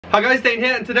Hi guys, Dane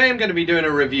here, and today I'm going to be doing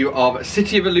a review of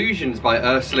City of Illusions by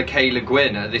Ursula K. Le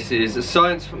Guin. This is a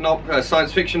science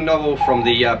fiction novel from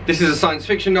the. This is a science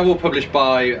fiction novel published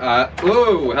by.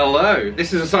 Oh, hello!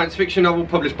 This is a science fiction novel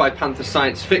published by Panther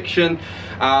Science Fiction.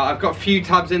 I've got a few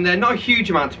tabs in there, not a huge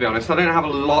amount to be honest. I don't have a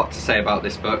lot to say about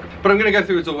this book, but I'm going to go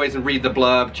through as always and read the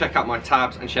blurb, check out my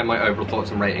tabs, and share my overall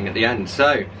thoughts and rating at the end.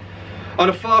 So, on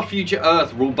a far future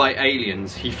Earth ruled by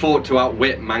aliens, he fought to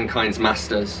outwit mankind's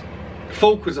masters.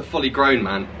 Falk was a fully grown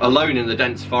man, alone in the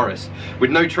dense forest,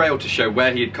 with no trail to show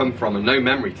where he had come from and no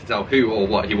memory to tell who or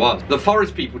what he was. The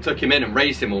forest people took him in and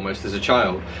raised him almost as a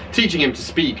child, teaching him to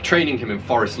speak, training him in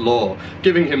forest lore,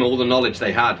 giving him all the knowledge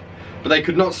they had. But they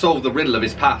could not solve the riddle of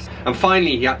his past, and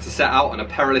finally he had to set out on a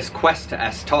perilous quest to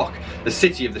Estok, the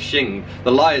city of the Shing,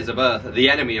 the liars of Earth, the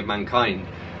enemy of mankind.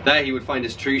 There he would find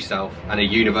his true self and a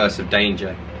universe of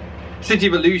danger. City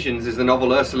of Illusions is the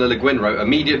novel Ursula Le Guin wrote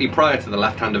immediately prior to The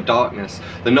Left Hand of Darkness,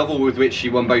 the novel with which she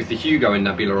won both the Hugo and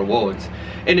Nebula Awards.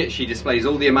 In it she displays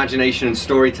all the imagination and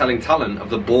storytelling talent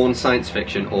of the born science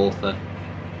fiction author.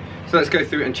 So let's go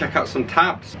through and check out some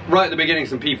tabs. Right at the beginning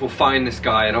some people find this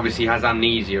guy and obviously he has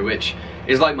amnesia, which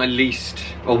is like my least,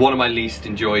 or one of my least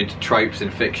enjoyed tropes in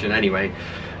fiction anyway.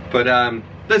 But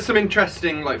there's some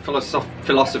interesting like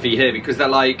philosophy here, because they're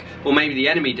like, well, maybe the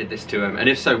enemy did this to him, and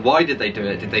if so, why did they do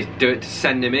it? Did they do it to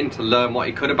send him in to learn what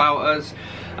he could about us,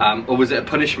 or was it a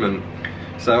punishment?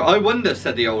 So I wonder,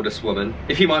 said the oldest woman,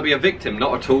 if he might be a victim,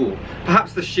 not a tool.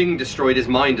 Perhaps the Shing destroyed his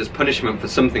mind as punishment for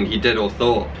something he did or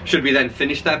thought. Should we then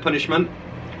finish their punishment?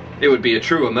 It would be a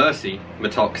truer mercy,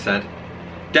 Matok said.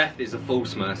 Death is a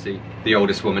false mercy, the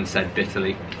oldest woman said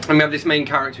bitterly. And we have this main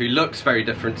character who looks very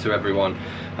different to everyone.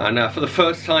 And for the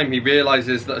first time he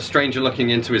realises that a stranger looking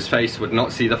into his face would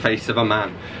not see the face of a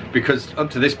man, because up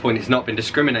to this point he's not been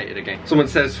discriminated against. Someone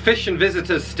says, fish and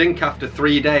visitors stink after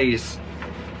 3 days.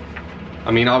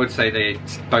 I mean, I would say they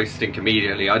both stink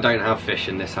immediately. I don't have fish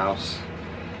in this house.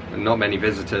 And not many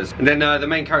visitors. And then the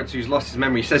main character who's lost his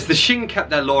memory says, the Shing kept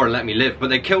their law and let me live, but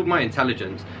they killed my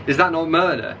intelligence. Is that not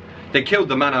murder? They killed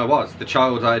the man I was, the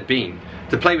child I had been.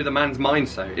 To play with a man's mind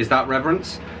so, is that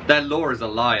reverence? Their law is a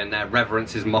lie and their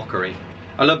reverence is mockery.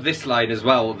 I love this line as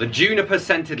well. The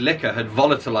juniper-scented liquor had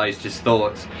volatilized his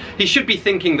thoughts. He should be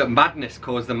thinking that madness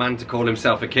caused the man to call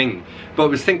himself a king, but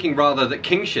was thinking rather that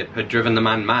kingship had driven the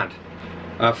man mad.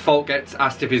 Falk gets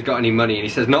asked if he's got any money, and he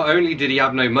says not only did he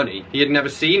have no money, he had never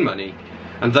seen money.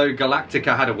 And though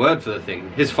Galactica had a word for the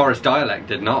thing, his forest dialect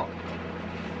did not.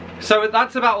 So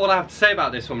that's about all I have to say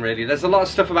about this one, really. There's a lot of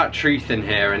stuff about truth in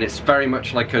here, and it's very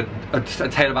much like a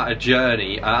tale about a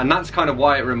journey, and that's kind of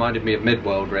why it reminded me of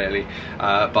Midworld, really,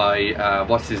 by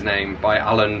what's his name, by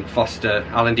Alan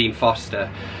Dean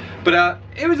Foster. But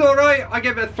it was alright. I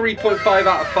give it a 3.5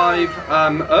 out of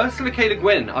 5. Ursula K. Le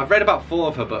Guin, I've read about 4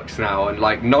 of her books now, and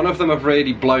like none of them have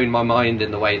really blown my mind in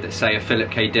the way that, say, a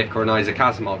Philip K. Dick or an Isaac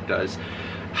Asimov does.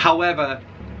 However,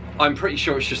 I'm pretty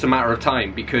sure it's just a matter of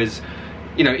time, because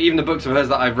you know, even the books of hers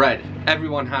that I've read,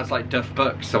 everyone has like duff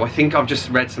books, so I think I've just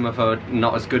read some of her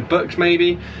not as good books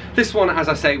maybe. This one, as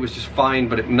I say, was just fine,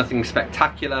 but nothing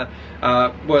spectacular.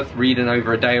 Worth reading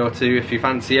over a day or two if you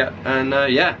fancy it, and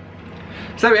yeah.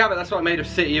 So there we have it, that's what I made of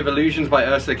City of Illusions by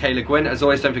Ursula K. Le Guin. As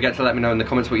always, don't forget to let me know in the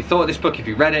comments what you thought of this book if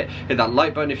you read it. Hit that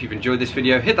like button if you've enjoyed this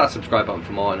video, hit that subscribe button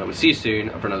for more, and I will see you soon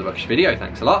for another bookish video.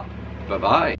 Thanks a lot, bye bye.